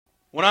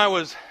When I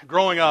was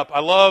growing up,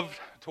 I loved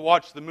to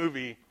watch the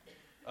movie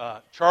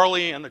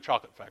Charlie and the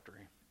Chocolate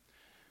Factory.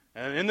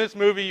 And in this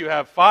movie, you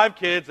have 5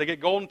 kids. They get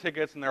golden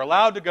tickets, and they're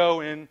allowed to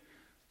go in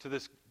to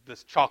this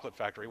chocolate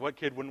factory. What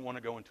kid wouldn't want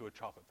to go into a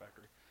chocolate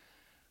factory?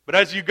 But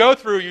as you go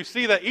through, you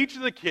see that each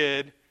of the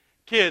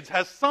kids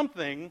has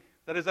something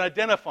that is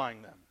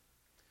identifying them.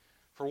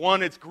 For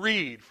one, it's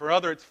greed. For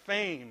other, it's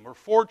fame or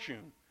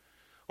fortune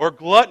or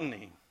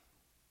gluttony.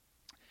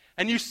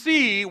 And you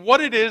see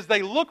what it is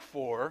they look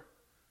for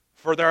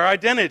their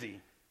identity.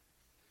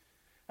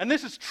 And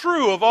this is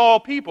true of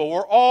all people.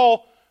 We're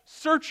all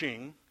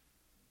searching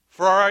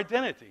for our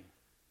identity.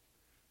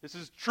 This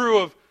is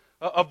true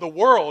of the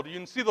world. You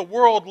can see the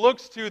world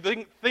looks to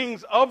the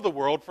things of the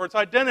world for its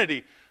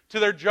identity, to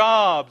their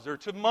jobs, or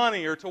to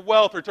money, or to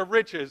wealth, or to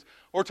riches,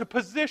 or to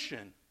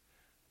position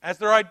as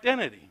their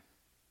identity.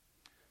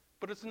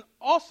 But it's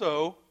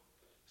also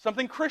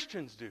something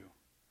Christians do.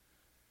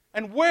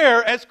 And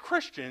where, as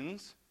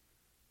Christians,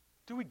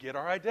 do we get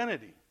our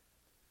identity?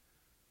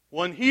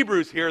 Well, in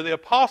Hebrews here, the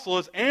apostle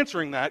is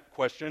answering that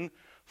question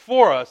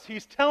for us.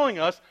 He's telling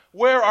us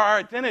where our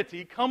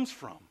identity comes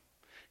from.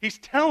 He's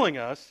telling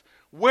us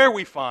where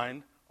we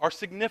find our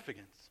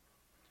significance.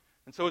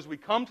 And so as we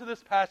come to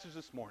this passage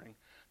this morning,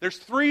 there's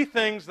 3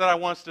 things that I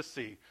want us to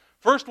see.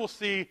 First, we'll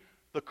see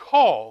the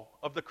call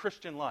of the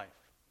Christian life.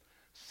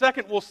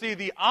 Second, we'll see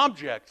the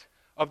object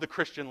of the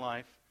Christian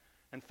life.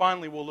 And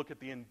finally, we'll look at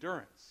the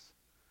endurance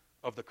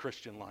of the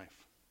Christian life.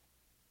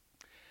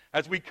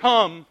 As we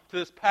come to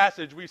this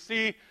passage, we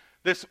see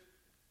this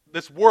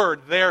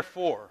word,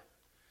 therefore.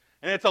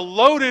 And it's a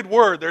loaded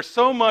word. There's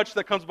so much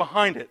that comes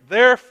behind it.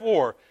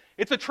 Therefore.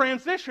 It's a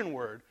transition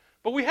word.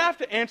 But we have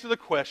to answer the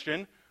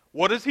question,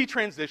 what is he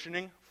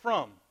transitioning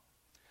from?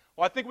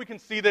 Well, I think we can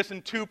see this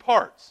in 2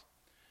 parts.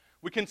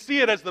 We can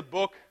see it as the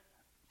book,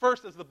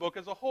 first as the book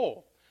as a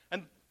whole,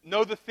 and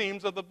know the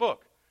themes of the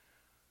book.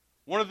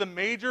 One of the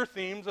major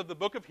themes of the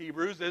book of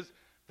Hebrews is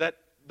that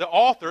the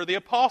author, the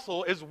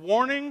apostle, is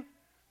warning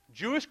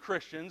Jewish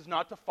Christians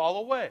not to fall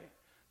away,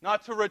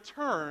 not to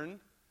return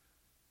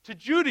to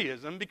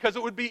Judaism because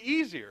it would be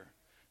easier.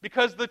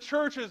 Because the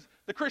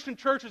Christian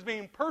church is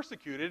being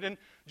persecuted, and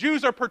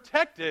Jews are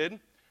protected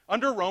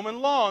under Roman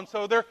law, and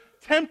so they're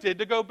tempted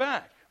to go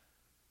back.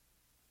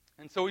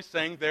 And so he's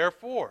saying,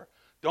 therefore,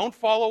 don't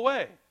fall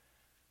away.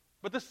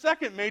 But the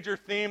second major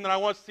theme that I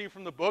want to see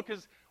from the book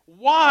is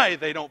why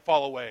they don't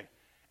fall away.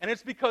 And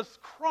it's because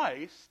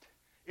Christ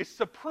is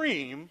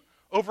supreme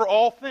over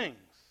all things.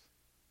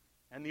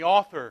 And the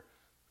author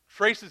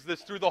traces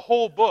this through the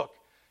whole book.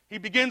 He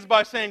begins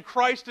by saying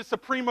Christ is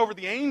supreme over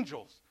the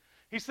angels.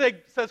 He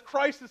says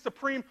Christ is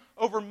supreme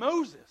over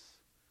Moses.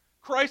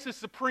 Christ is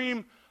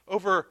supreme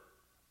over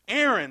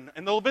Aaron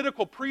and the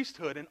Levitical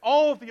priesthood and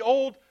all of the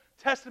Old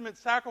Testament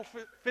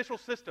sacrificial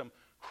system.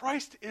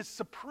 Christ is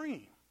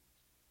supreme.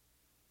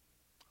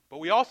 But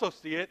we also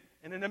see it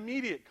in an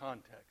immediate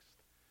context.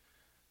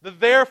 The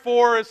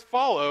therefore is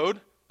followed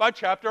by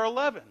chapter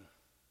 11.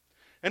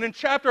 And in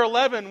chapter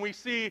 11 we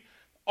see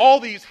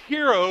all these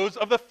heroes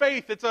of the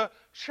faith. It's a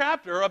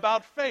chapter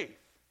about faith.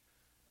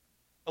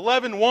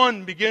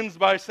 11:1 begins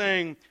by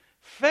saying,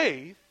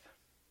 faith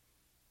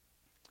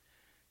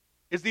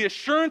is the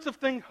assurance of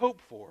things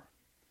hoped for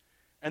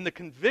and the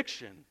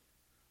conviction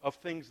of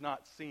things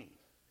not seen.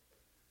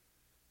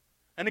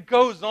 And it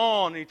goes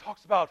on, and he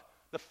talks about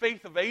the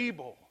faith of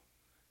Abel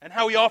and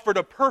how he offered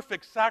a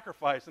perfect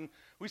sacrifice. And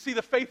we see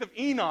the faith of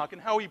Enoch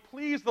and how he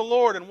pleased the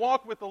Lord and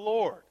walked with the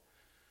Lord.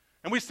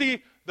 And we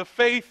see the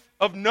faith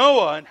of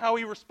Noah and how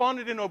he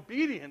responded in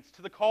obedience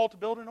to the call to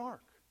build an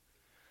ark.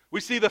 We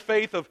see the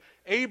faith of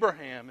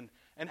Abraham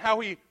and how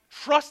he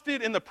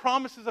trusted in the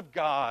promises of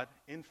God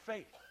in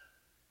faith.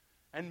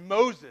 And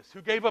Moses,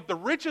 who gave up the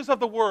riches of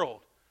the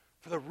world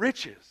for the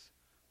riches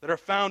that are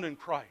found in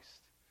Christ.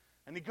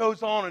 And he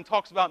goes on and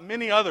talks about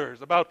many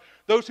others, about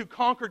those who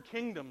conquered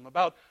kingdom,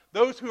 about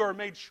those who are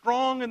made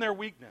strong in their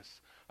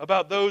weakness,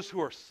 about those who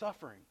are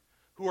suffering,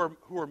 who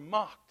are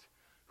mocked,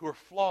 who are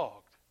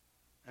flogged,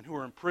 and who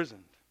are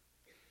imprisoned.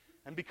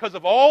 And because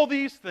of all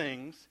these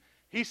things,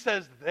 he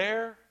says,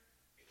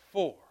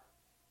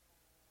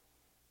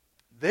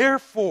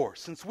 Therefore,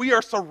 since we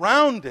are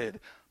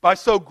surrounded by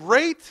so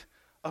great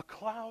a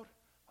cloud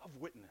of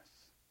witness.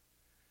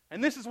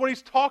 And this is what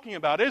he's talking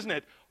about, isn't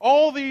it?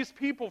 All these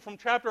people from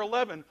chapter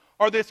 11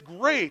 are this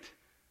great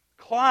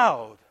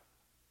cloud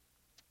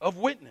of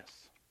witness.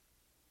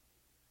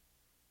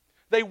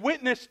 They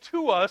witness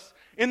to us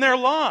in their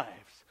lives.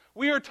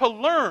 We are to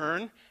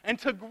learn and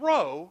to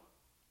grow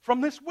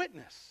from this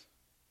witness.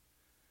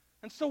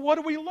 And so what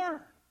do we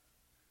learn?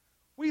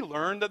 We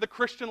learn that the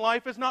Christian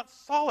life is not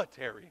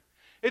solitary.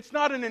 It's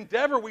not an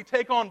endeavor we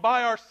take on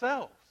by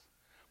ourselves.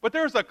 But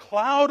there's a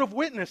cloud of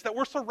witness that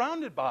we're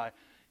surrounded by.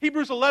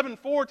 Hebrews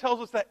 11:4 tells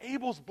us that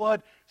Abel's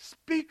blood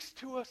speaks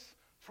to us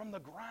from the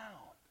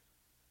ground.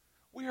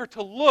 We are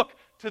to look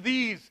to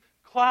this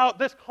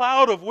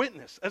cloud of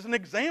witness as an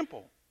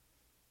example.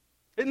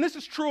 And this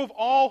is true of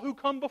all who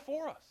come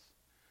before us.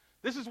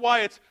 This is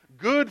why it's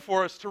good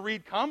for us to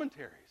read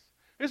commentaries.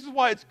 This is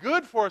why it's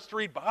good for us to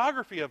read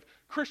biography of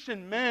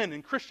Christian men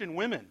and Christian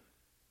women.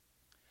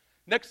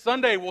 Next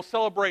Sunday, we'll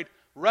celebrate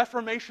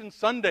Reformation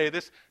Sunday,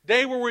 this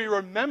day where we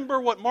remember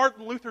what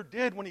Martin Luther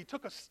did when he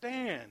took a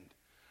stand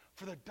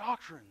for the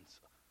doctrines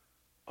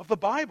of the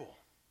Bible.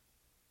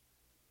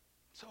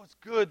 So it's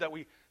good that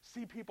we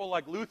see people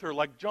like Luther,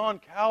 like John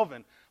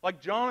Calvin,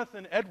 like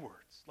Jonathan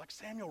Edwards, like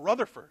Samuel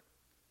Rutherford.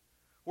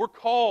 We're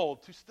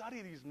called to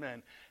study these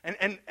men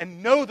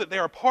and know that they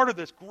are part of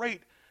this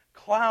great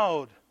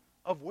cloud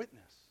of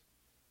witness.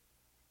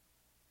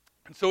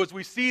 And so as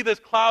we see this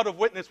cloud of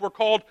witness, we're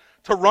called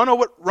to run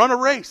a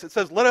race. It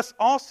says, let us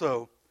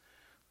also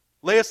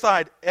lay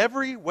aside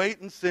every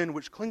weight and sin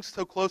which clings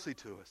so closely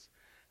to us,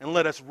 and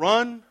let us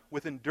run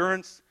with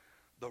endurance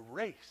the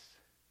race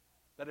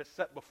that is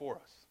set before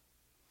us.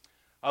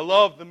 I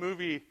love the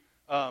movie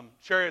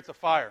Chariots of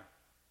Fire.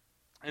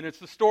 And it's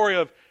the story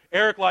of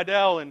Eric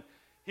Liddell, and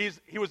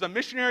he was a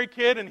missionary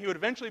kid, and he would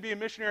eventually be a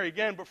missionary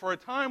again, but for a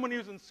time when he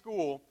was in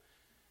school,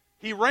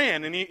 he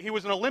ran, and he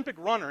was an Olympic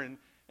runner, and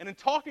in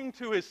talking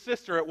to his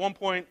sister at one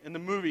point in the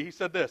movie, he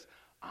said this,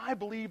 I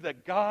believe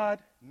that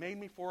God made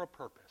me for a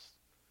purpose,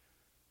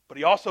 but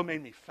he also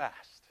made me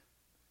fast.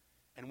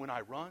 And when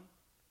I run,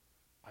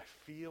 I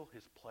feel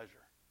his pleasure.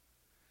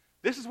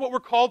 This is what we're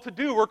called to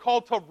do. We're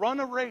called to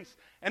run a race.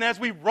 And as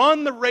we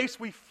run the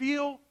race, we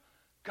feel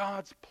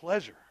God's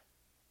pleasure.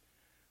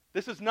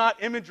 This is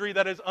not imagery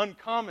that is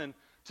uncommon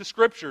to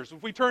Scriptures.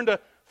 If we turn to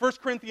 1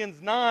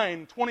 Corinthians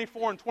 9,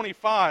 24 and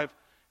 25,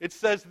 it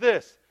says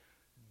this,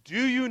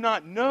 do you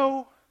not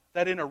know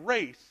that in a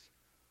race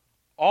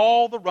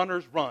all the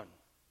runners run,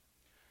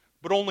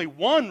 but only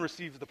one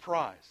receives the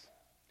prize?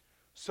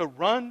 So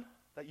run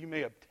that you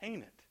may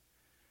obtain it.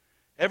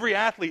 Every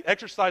athlete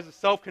exercises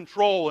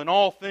self-control in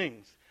all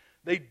things.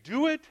 They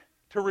do it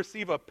to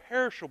receive a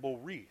perishable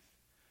wreath,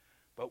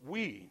 but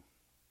we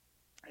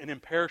an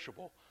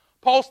imperishable.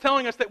 Paul's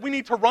telling us that we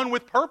need to run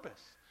with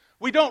purpose.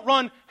 We don't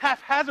run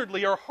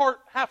haphazardly or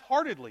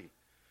half-heartedly.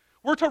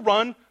 We're to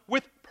run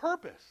with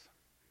purpose.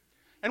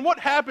 And what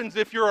happens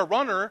if you're a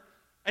runner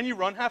and you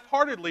run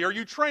half-heartedly or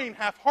you train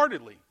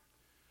half-heartedly?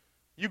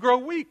 You grow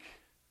weak.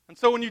 And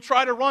so when you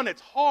try to run,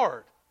 it's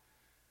hard.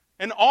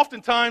 And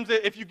oftentimes,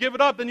 if you give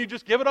it up, then you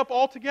just give it up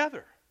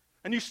altogether.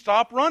 And you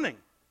stop running.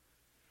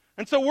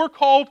 And so we're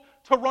called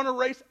to run a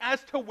race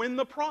as to win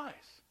the prize.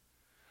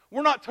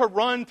 We're not to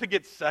run to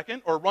get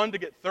second or run to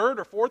get third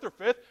or fourth or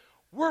fifth.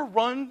 We're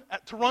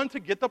to run to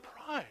get the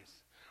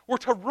prize. We're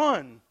to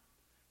run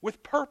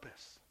with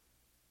purpose.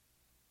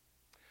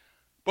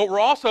 But we're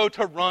also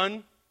to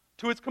run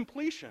to its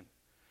completion.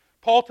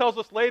 Paul tells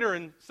us later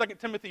in 2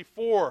 Timothy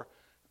 4,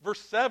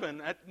 verse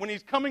 7, when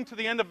he's coming to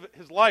the end of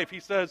his life, he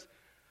says,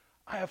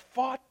 I have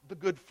fought the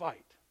good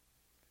fight.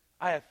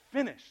 I have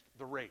finished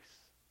the race.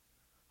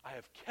 I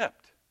have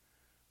kept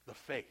the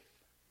faith.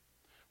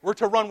 We're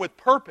to run with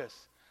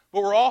purpose,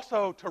 but we're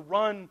also to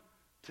run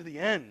to the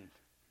end.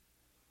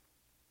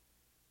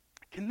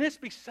 Can this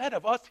be said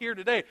of us here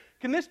today?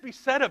 Can this be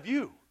said of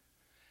you?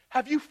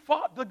 Have you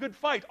fought the good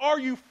fight? Are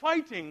you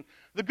fighting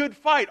the good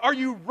fight? Are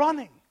you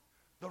running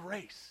the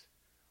race?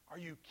 Are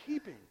you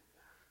keeping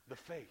the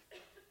faith?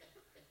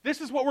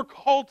 This is what we're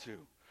called to.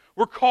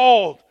 We're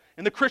called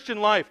in the Christian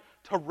life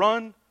to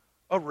run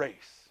a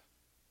race.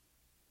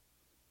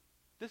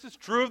 This is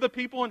true of the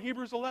people in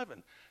Hebrews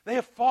 11. They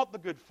have fought the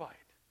good fight.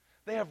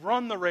 They have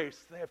run the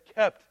race. They have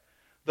kept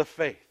the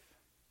faith.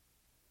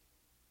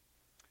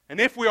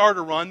 And if we are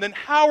to run, then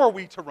how are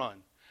we to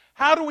run?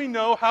 How do we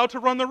know how to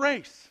run the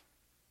race?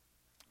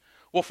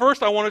 Well,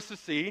 first I want us to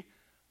see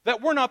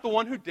that we're not the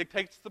one who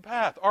dictates the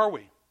path, are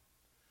we?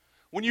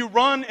 When you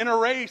run in a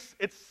race,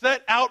 it's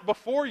set out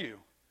before you.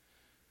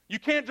 You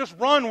can't just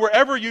run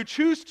wherever you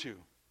choose to.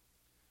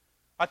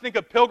 I think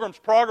of Pilgrim's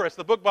Progress,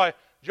 the book by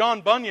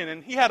John Bunyan,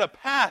 and he had a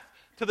path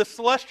to the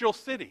celestial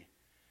city.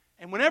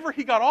 And whenever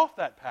he got off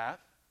that path,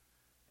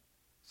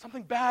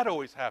 something bad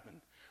always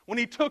happened. When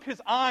he took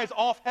his eyes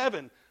off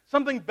heaven,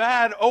 something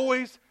bad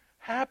always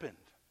happened.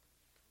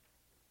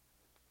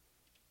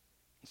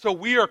 So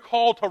we are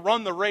called to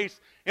run the race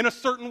in a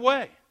certain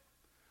way.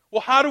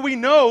 Well, how do we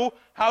know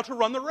how to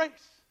run the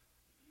race?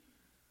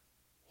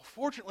 Well,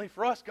 fortunately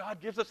for us,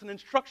 God gives us an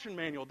instruction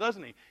manual,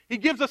 doesn't he? He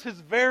gives us his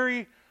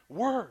very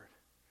word.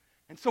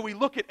 And so we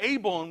look at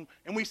Abel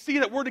and we see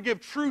that we're to give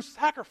true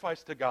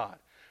sacrifice to God.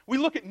 We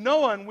look at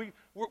Noah and we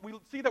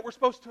see that we're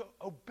supposed to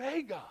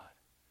obey God.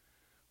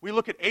 We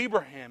look at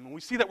Abraham and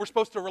we see that we're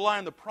supposed to rely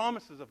on the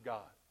promises of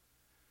God.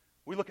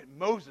 We look at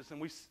Moses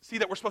and we see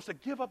that we're supposed to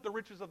give up the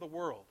riches of the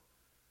world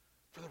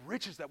for the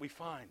riches that we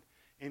find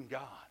in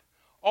God.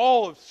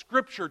 All of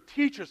Scripture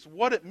teaches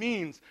what it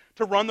means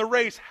to run the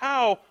race,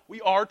 how we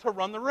are to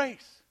run the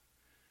race.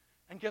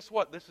 And guess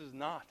what? This is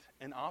not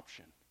an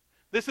option.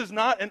 This is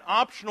not an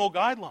optional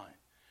guideline.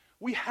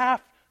 We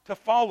have to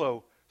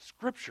follow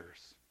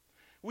Scriptures.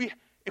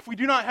 If we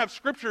do not have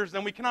Scriptures,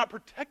 then we cannot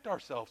protect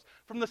ourselves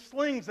from the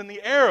slings and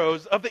the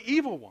arrows of the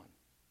evil one.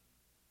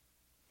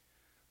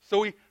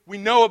 So we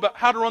know about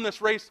how to run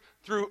this race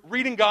through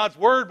reading God's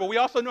Word, but we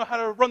also know how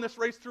to run this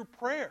race through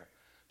prayer,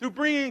 through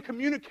bringing in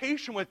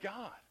communication with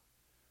God.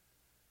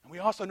 And we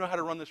also know how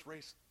to run this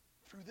race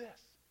through this,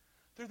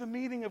 through the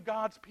meeting of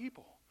God's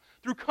people,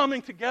 through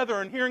coming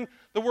together and hearing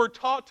the Word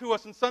taught to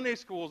us in Sunday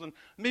schools and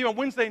maybe on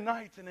Wednesday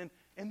nights and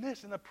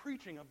in the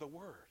preaching of the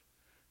Word.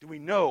 Do we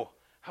know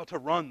how to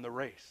run the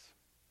race?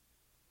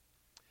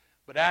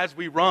 But as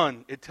we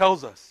run, it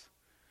tells us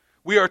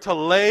we are to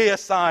lay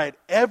aside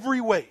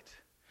every weight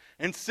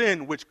and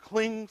sin which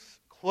clings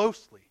to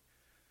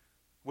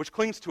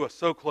us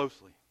so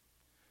closely.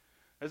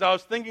 As I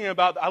was thinking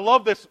about, I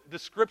love this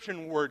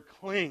description word,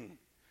 cling.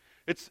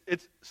 It's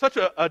such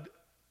it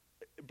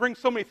brings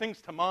so many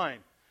things to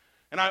mind.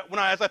 And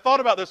as I thought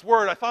about this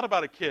word, I thought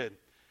about a kid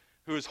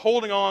who is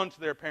holding on to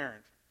their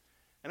parent.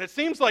 And it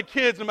seems like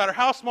kids, no matter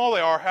how small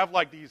they are, have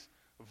like these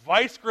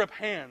vice grip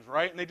hands,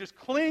 right? And they just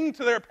cling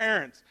to their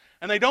parents.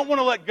 And they don't want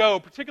to let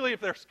go, particularly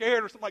if they're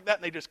scared or something like that,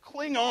 and they just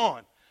cling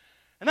on.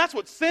 And that's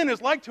what sin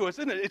is like to us,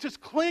 isn't it? It's just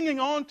clinging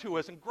on to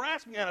us and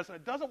grasping at us, and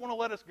it doesn't want to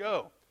let us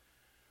go.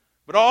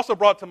 But it also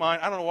brought to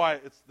mind, I don't know why,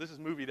 this is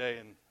movie day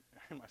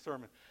in my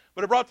sermon,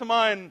 but it brought to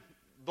mind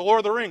the Lord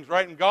of the Rings,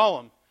 right, and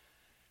Gollum.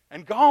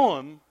 And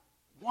Gollum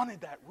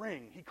wanted that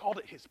ring. He called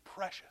it his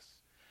precious.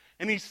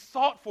 And he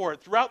sought for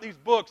it throughout these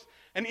books,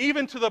 and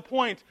even to the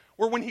point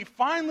where when he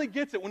finally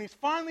gets it, when he's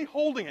finally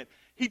holding it,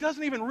 he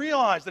doesn't even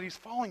realize that he's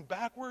falling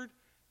backward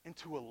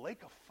into a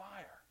lake of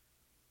fire.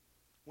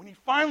 When he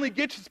finally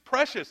gets his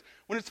precious,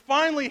 when it's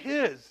finally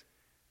his,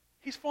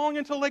 he's falling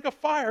into a lake of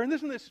fire. And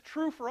isn't this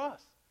true for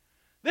us?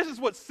 This is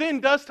what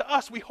sin does to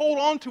us. We hold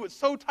on to it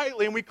so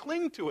tightly and we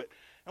cling to it,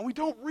 and we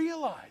don't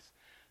realize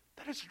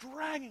that it's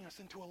dragging us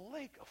into a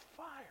lake of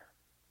fire.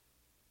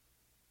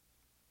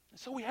 And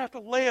so we have to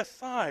lay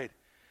aside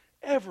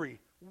every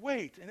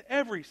weight and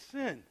every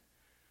sin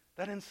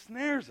that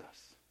ensnares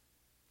us.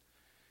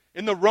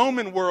 In the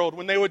Roman world,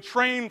 when they would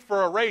train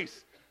for a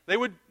race, they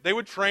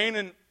would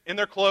train in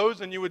their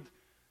clothes, and you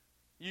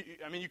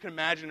can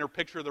imagine or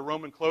picture the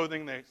Roman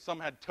clothing. Some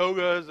had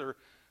togas or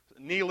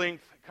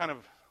knee-length kind of,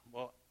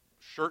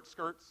 shirt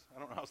skirts. I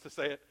don't know how else to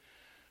say it.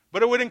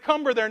 But it would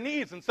encumber their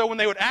knees. And so when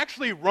they would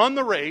actually run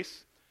the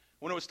race,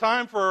 when it was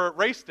time for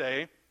race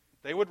day,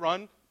 they would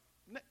run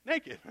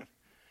naked.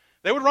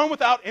 They would run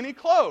without any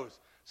clothes.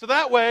 So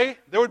that way,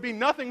 there would be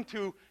nothing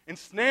to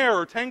ensnare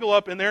or tangle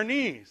up in their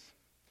knees.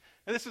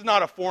 And this is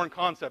not a foreign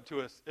concept to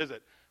us, is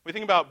it? We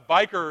think about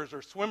bikers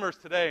or swimmers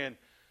today, and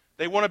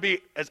they want to be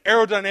as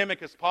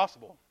aerodynamic as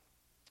possible.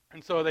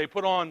 And so they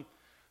put on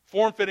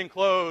form-fitting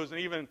clothes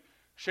and even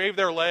shave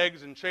their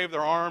legs and shave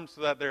their arms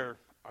so that they're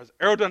as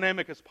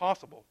aerodynamic as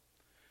possible.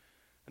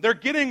 And they're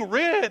getting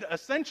rid,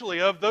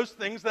 essentially, of those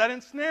things that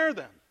ensnare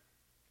them.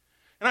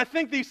 And I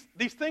think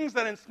these things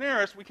that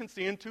ensnare us, we can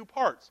see in two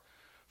parts.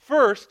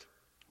 First,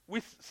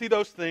 we see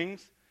those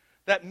things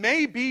that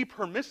may be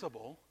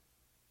permissible,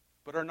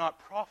 but are not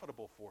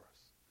profitable for us.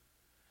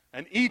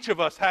 And each of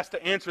us has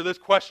to answer this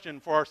question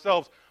for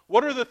ourselves.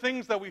 What are the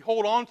things that we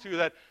hold on to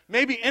that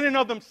maybe in and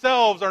of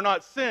themselves are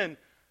not sin,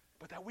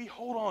 but that we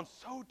hold on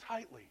so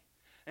tightly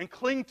and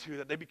cling to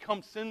that they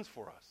become sins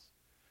for us?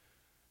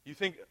 You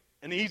think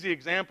an easy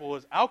example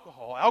is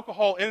alcohol.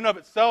 Alcohol in and of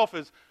itself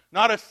is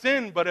not a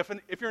sin, but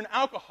if you're an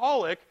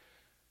alcoholic,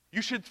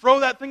 you should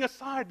throw that thing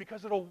aside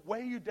because it'll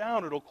weigh you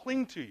down, it'll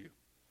cling to you.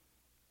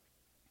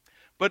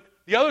 But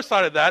the other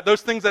side of that,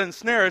 those things that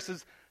ensnare us,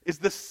 is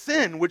the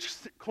sin which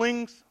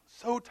clings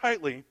so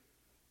tightly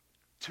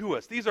to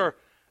us. These are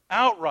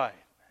outright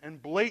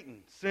and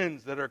blatant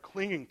sins that are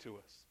clinging to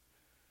us.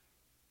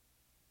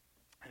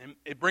 And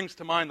it brings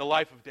to mind the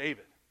life of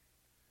David.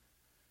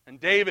 And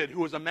David,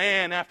 who was a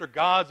man after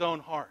God's own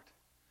heart.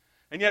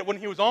 And yet when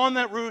he was on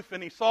that roof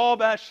and he saw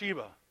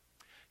Bathsheba,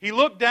 he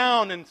looked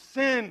down and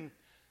sin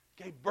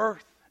gave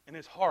birth in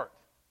his heart.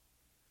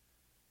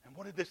 And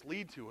what did this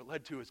lead to? It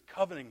led to his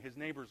coveting his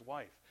neighbor's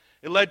wife.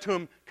 It led to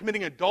him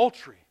committing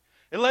adultery.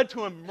 It led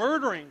to him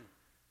murdering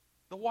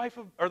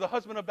the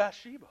husband of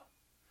Bathsheba.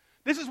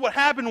 This is what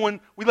happened when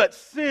we let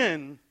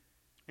sin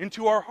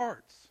into our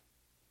hearts.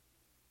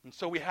 And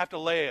so we have to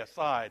lay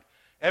aside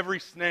every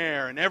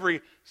snare and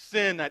every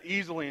sin that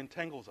easily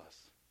entangles us.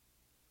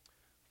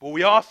 But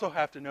we also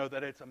have to know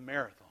that it's a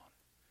marathon,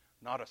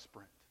 not a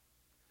sprint.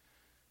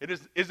 It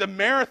is a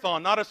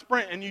marathon, not a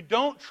sprint. And you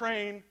don't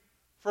train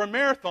for a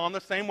marathon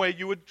the same way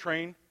you would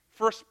train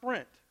for a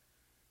sprint.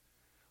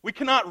 We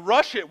cannot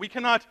rush it. We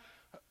cannot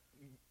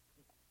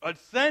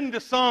ascend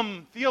to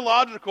some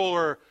theological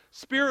or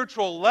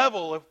spiritual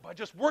level by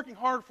just working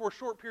hard for a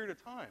short period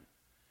of time.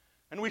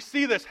 And we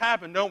see this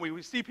happen, don't we?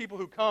 We see people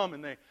who come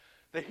and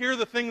they hear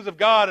the things of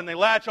God and they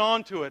latch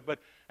on to it,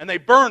 and they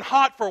burn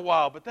hot for a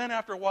while, but then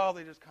after a while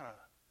they just kind of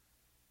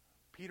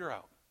peter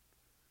out.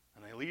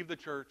 And they leave the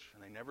church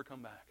and they never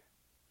come back.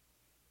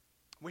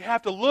 We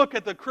have to look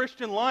at the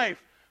Christian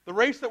life, the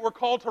race that we're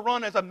called to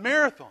run, as a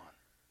marathon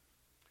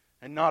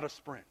and not a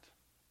sprint.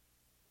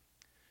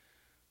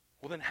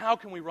 Well, then how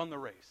can we run the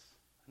race?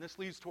 And this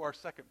leads to our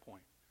second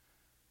point,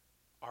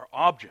 our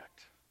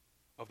object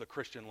of the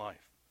Christian life.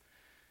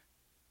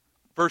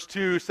 Verse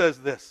 2 says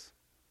this: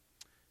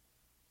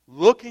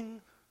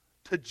 looking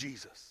to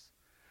Jesus,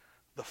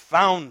 the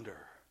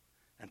founder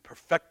and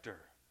perfecter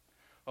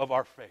of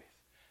our faith.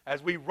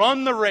 As we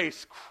run the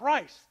race,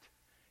 Christ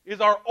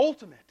is our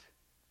ultimate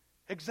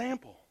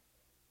example.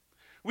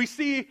 We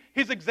see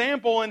his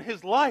example in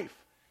his life,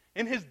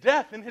 in his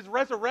death, in his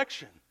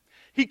resurrection.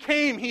 He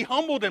came, he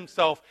humbled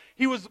himself,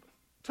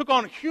 took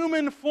on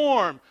human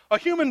form, a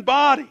human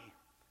body,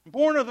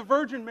 born of the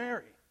Virgin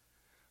Mary.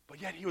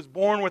 But yet he was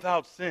born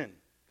without sin.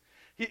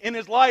 In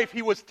his life,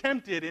 he was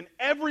tempted in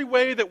every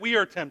way that we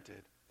are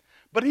tempted.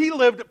 But he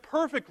lived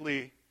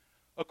perfectly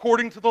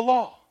according to the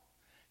law.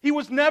 He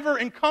was never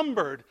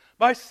encumbered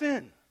by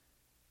sin.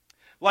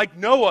 Like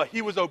Noah,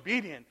 he was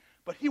obedient,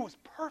 but he was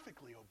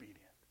perfectly obedient.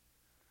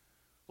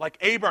 Like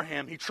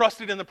Abraham, he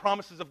trusted in the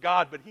promises of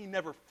God, but he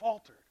never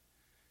faltered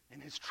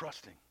in his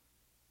trusting.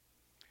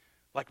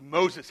 Like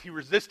Moses, he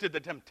resisted the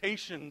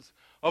temptations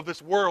of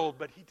this world,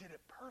 but he did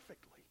it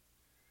perfectly.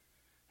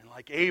 And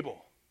like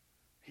Abel,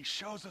 he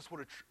shows us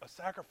what a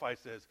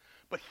sacrifice is,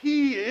 but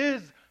he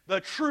is the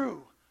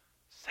true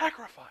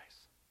sacrifice.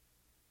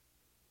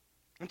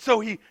 And so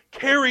he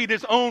carried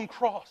his own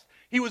cross.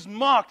 He was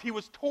mocked. He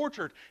was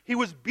tortured. He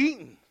was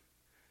beaten.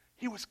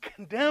 He was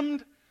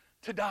condemned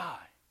to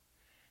die.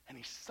 And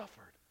he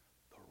suffered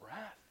the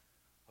wrath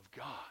of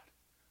God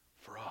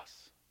for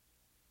us.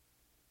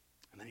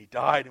 And then he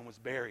died and was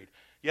buried.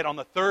 Yet on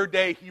the third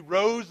day he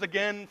rose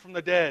again from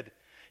the dead.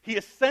 He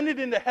ascended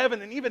into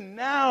heaven and even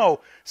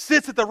now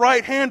sits at the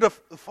right hand of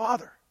the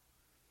Father.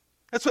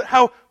 That's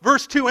how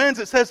verse 2 ends.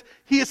 It says,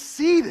 he is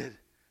seated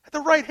at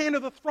the right hand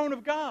of the throne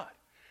of God.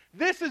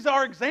 This is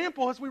our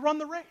example as we run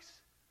the race.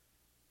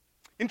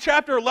 In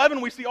chapter 11,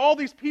 we see all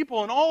these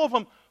people, and all of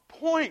them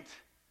point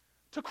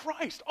to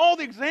Christ. All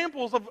the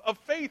examples of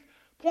faith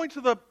point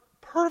to the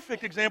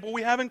perfect example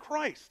we have in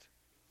Christ.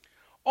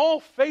 All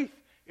faith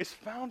is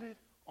founded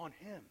on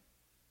him.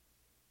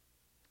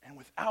 And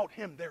without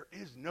him, there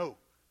is no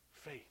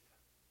faith.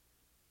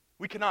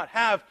 We cannot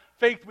have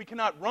faith. We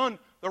cannot run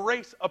the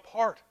race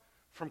apart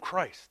from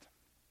Christ.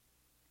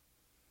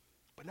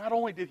 But not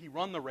only did he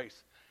run the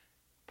race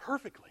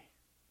perfectly,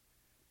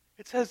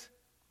 it says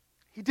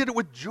he did it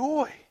with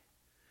joy.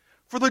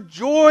 For the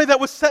joy that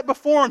was set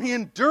before him, he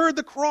endured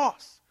the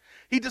cross.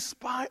 He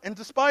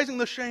despising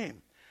the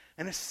shame,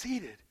 and is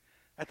seated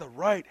at the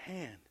right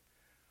hand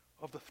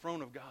of the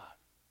throne of God.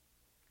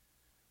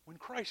 When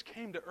Christ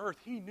came to earth,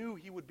 he knew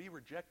he would be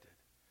rejected.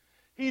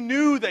 He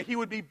knew that he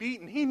would be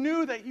beaten. He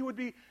knew that he would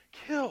be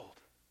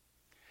killed.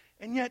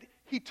 And yet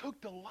he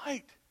took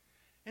delight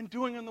in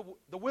doing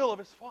the will of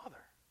his Father.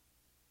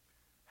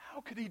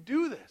 How could he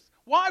do this?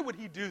 Why would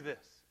he do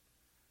this?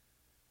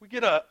 We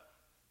get a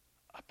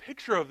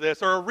picture of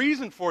this, or a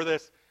reason for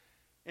this,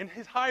 in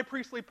his high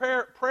priestly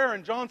prayer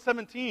in John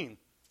 17,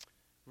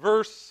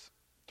 verse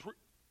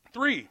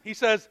 3. He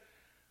says,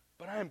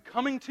 "But I am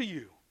coming to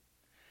you,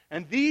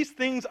 and these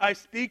things I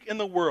speak in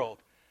the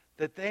world,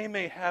 that they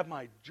may have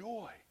my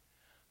joy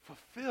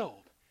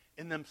fulfilled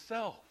in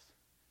themselves."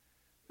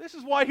 This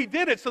is why he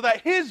did it, so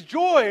that his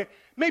joy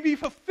may be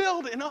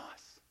fulfilled in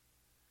us.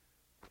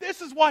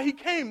 This is why he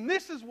came.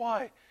 This is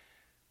why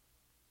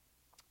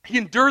he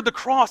endured the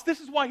cross.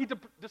 This is why he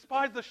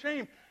despised the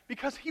shame,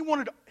 because he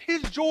wanted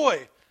his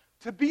joy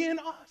to be in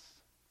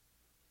us.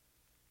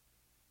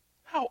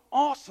 How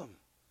awesome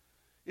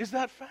is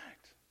that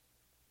fact?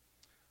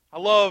 I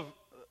love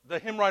the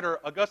hymn writer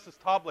Augustus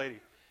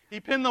Toplady.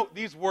 He penned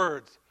these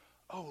words,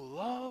 "O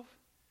love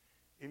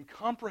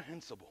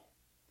incomprehensible,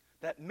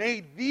 that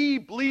made thee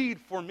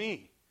bleed for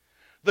me.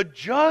 The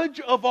judge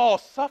of all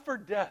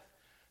suffered death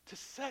to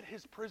set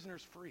his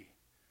prisoners free."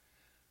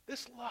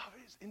 This love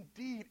is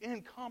indeed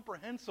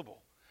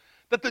incomprehensible.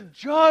 That the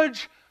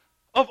judge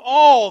of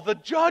all, the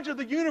judge of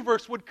the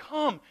universe, would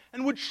come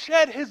and would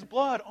shed his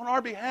blood on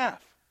our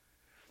behalf.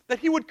 That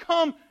he would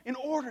come in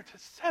order to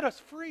set us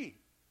free.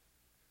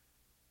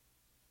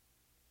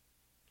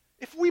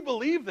 If we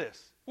believe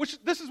this, which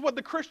this is what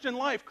the Christian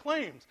life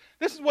claims,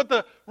 this is what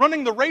the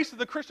running the race of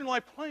the Christian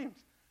life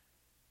claims,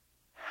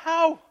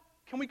 how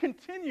can we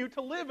continue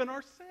to live in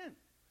our sin?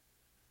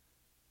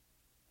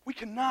 We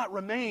cannot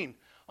remain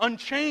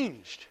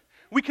unchanged.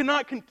 We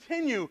cannot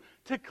continue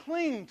to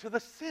cling to the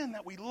sin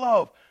that we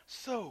love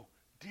so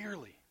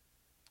dearly.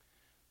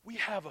 We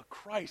have a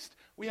Christ.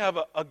 We have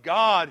a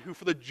God who,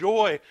 for the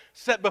joy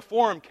set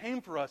before him,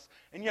 came for us,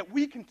 and yet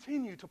we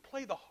continue to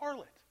play the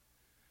harlot.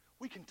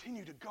 We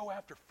continue to go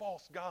after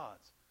false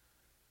gods.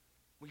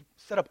 We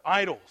set up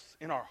idols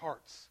in our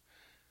hearts.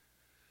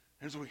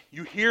 As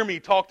you hear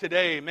me talk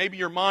today, maybe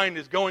your mind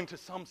is going to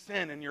some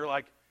sin, and you're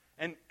like,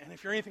 and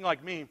if you're anything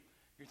like me,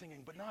 you're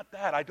thinking, but not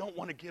that. I don't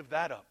want to give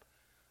that up.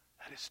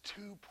 That is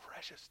too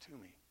precious to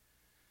me.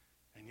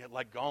 And yet,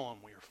 like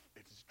Gollum,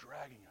 it's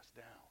dragging us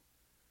down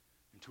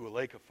into a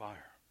lake of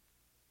fire.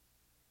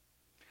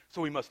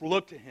 So we must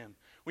look to him.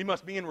 We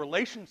must be in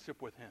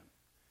relationship with him.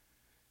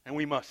 And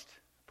we must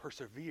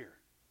persevere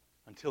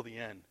until the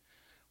end.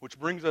 Which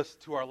brings us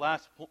to our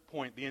last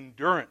point, the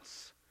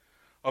endurance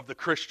of the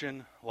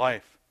Christian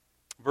life.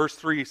 Verse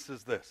 3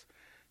 says this,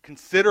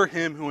 "Consider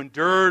him who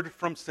endured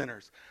from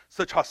sinners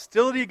such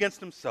hostility against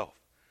himself,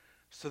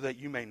 so that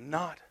you may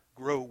not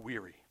grow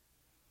weary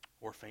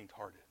or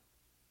faint-hearted.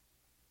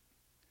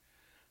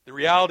 The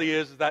reality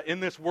is that in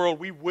this world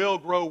we will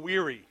grow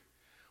weary.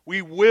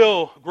 We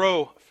will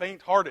grow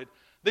faint-hearted.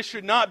 This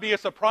should not be a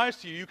surprise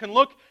to you. You can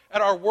look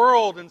at our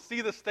world and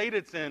see the state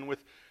it's in,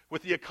 with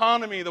the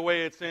economy the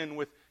way it's in.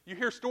 You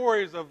hear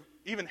stories of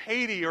even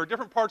Haiti or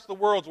different parts of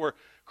the world where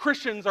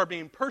Christians are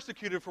being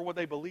persecuted for what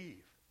they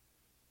believe.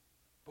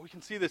 But we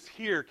can see this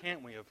here,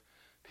 can't we, of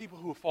people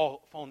who have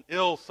fallen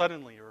ill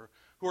suddenly, or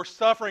who are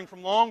suffering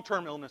from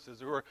long-term illnesses,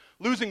 who are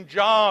losing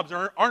jobs,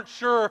 or aren't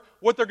sure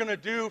what they're going to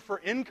do for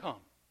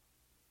income.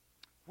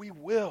 We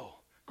will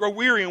grow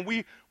weary and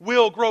we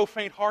will grow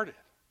faint-hearted.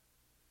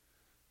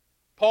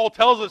 Paul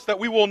tells us that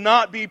we will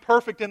not be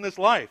perfect in this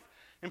life.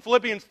 In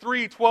Philippians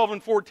 3:12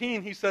 and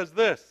 14, he says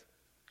this,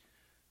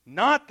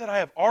 "Not that I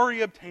have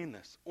already obtained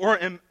this, or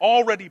am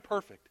already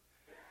perfect,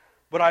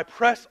 but I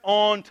press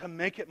on to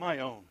make it my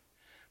own,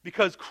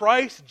 because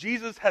Christ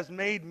Jesus has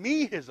made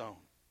me his own.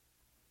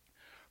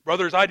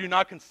 Brothers, I do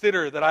not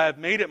consider that I have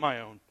made it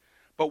my own,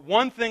 but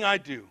one thing I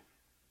do,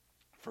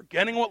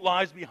 forgetting what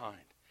lies behind,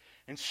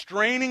 and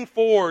straining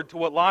forward to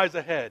what lies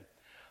ahead,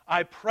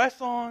 I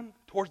press on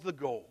towards the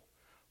goal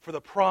for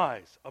the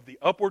prize of the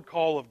upward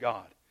call of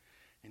God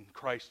in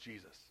Christ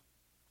Jesus."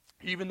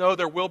 Even though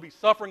there will be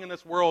suffering in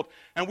this world,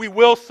 and we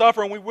will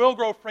suffer and we will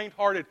grow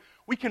faint-hearted,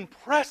 we can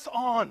press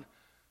on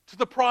to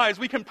the prize.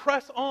 We can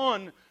press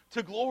on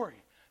to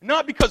glory.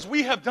 Not because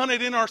we have done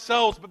it in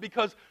ourselves, but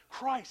because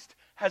Christ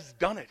has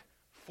done it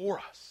for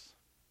us.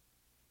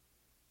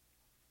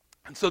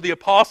 And so the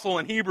apostle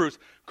in Hebrews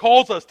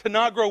calls us to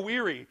not grow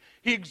weary.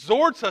 He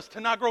exhorts us to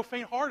not grow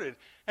faint-hearted.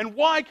 And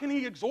why can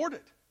he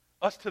exhort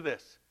us to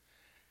this?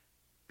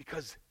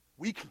 Because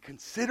we can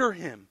consider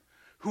him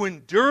who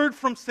endured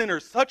from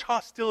sinners such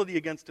hostility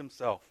against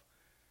himself.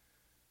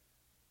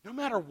 No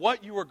matter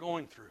what you are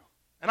going through,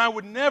 and I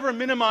would never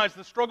minimize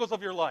the struggles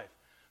of your life,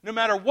 no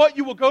matter what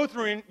you will go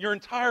through in your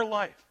entire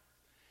life,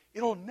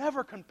 it'll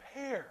never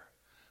compare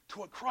to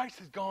what Christ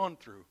has gone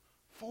through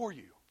for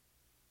you.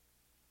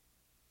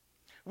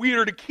 We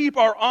are to keep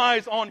our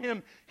eyes on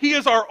him. He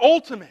is our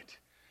ultimate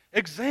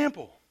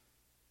example.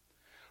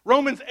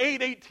 Romans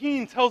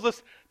 8:18 tells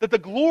us that the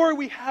glory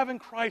we have in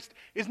Christ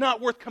is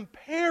not worth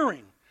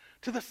comparing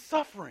to the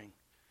suffering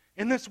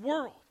in this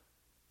world.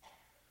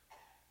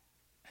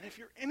 And if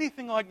you're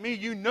anything like me,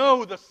 you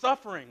know the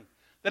suffering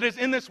that is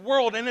in this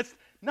world, and it's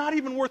not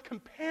even worth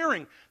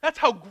comparing. That's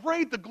how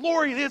great the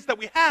glory it is that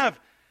we have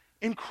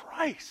in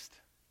Christ.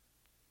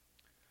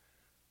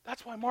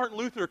 That's why Martin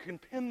Luther can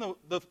pen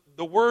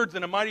the words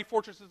in "A Mighty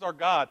Fortress is Our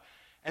God."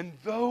 "And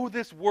though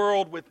this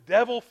world with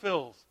devil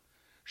fills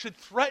should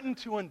threaten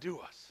to undo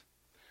us,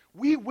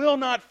 we will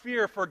not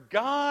fear, for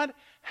God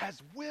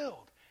has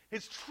willed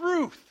his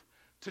truth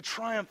to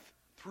triumph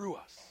through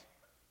us."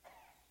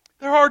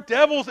 There are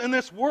devils in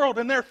this world,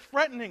 and they're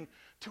threatening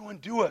to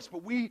undo us,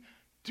 but we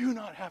do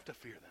not have to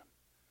fear them.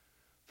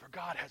 For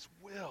God has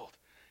willed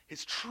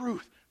his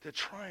truth to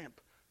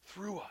triumph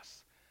through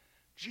us.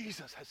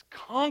 Jesus has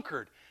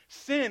conquered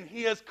sin.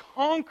 He has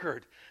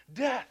conquered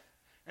death.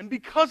 And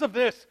because of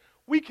this,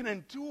 we can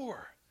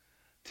endure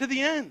to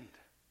the end.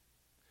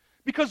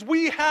 Because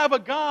we have a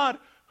God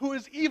who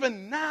is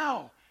even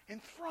now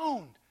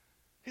enthroned.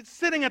 He's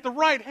sitting at the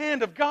right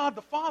hand of God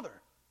the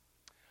Father.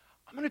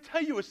 I'm going to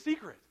tell you a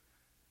secret.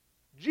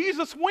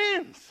 Jesus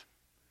wins.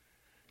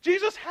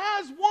 Jesus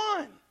has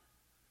won.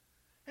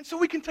 And so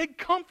we can take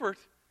comfort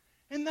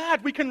in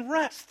that. We can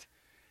rest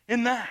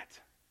in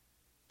that.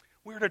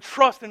 We are to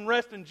trust and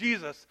rest in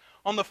Jesus,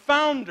 on the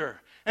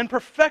founder and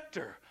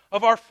perfecter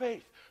of our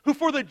faith, who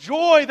for the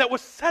joy that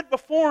was set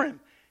before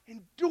him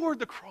endured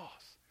the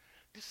cross,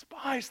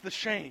 despised the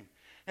shame,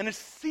 and is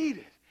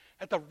seated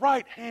at the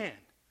right hand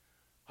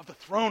of the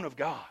throne of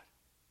God.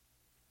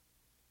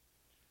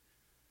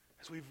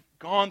 As we've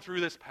gone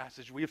through this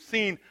passage, we have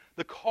seen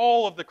the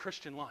call of the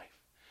Christian life.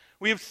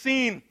 We have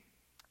seen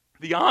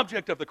the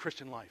object of the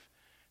Christian life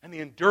and the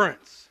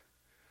endurance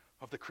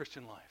of the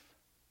Christian life.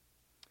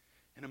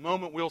 In a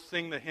moment, we'll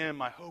sing the hymn,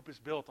 "My hope is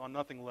built on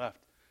nothing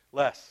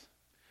less."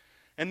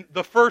 And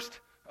the first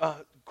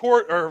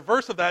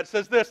verse of that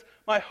says this,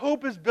 "My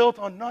hope is built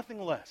on nothing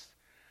less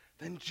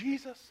than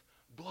Jesus'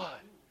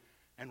 blood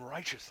and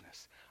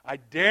righteousness. I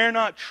dare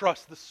not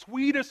trust the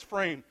sweetest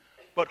frame,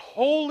 but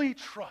wholly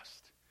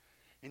trust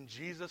in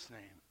Jesus'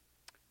 name."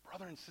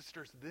 Brothers and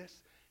sisters,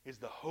 this is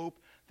the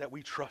hope that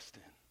we trust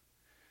in.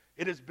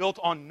 It is built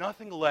on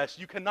nothing less.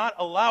 You cannot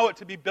allow it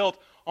to be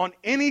built on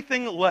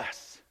anything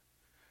less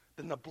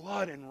than the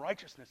blood and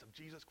righteousness of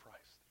Jesus Christ.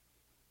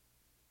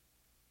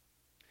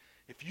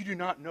 If you do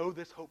not know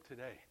this hope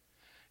today,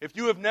 if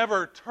you have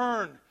never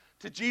turned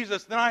to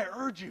Jesus, then I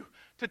urge you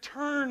to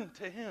turn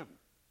to him.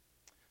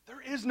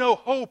 There is no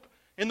hope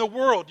in the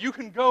world. You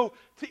can go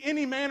to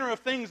any manner of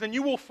things and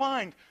you will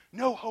find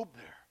no hope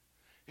there.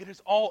 It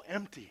is all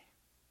empty.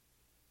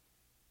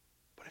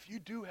 But if you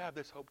do have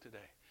this hope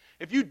today,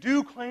 if you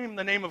do claim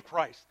the name of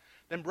Christ,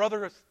 then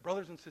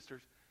brothers and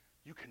sisters,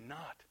 you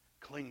cannot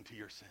cling to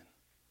your sin.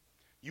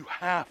 You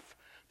have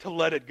to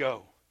let it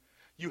go.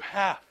 You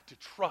have to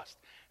trust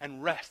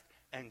and rest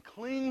and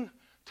cling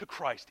to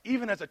Christ,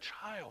 even as a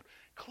child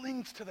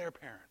clings to their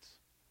parents.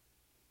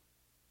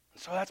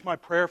 And so that's my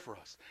prayer for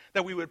us,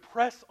 that we would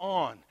press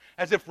on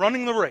as if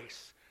running the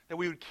race, that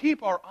we would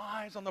keep our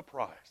eyes on the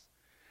prize,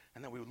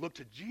 and that we would look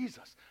to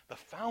Jesus, the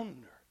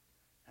founder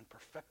and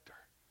perfecter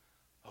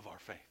of our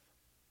faith.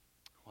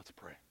 Let's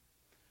pray.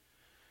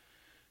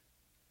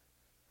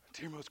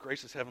 Dear most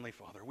gracious Heavenly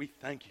Father, we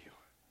thank you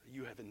that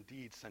you have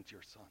indeed sent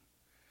your Son,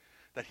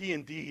 that he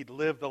indeed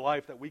lived the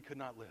life that we could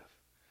not live,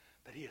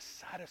 that he has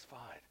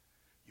satisfied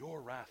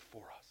your wrath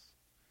for us.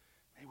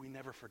 May we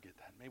never forget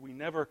that. May we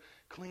never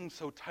cling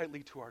so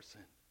tightly to our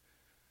sin,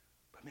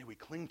 but may we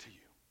cling to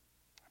you.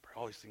 I pray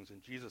all these things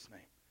in Jesus' name.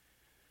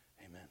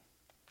 Amen.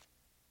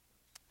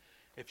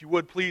 If you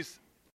would, please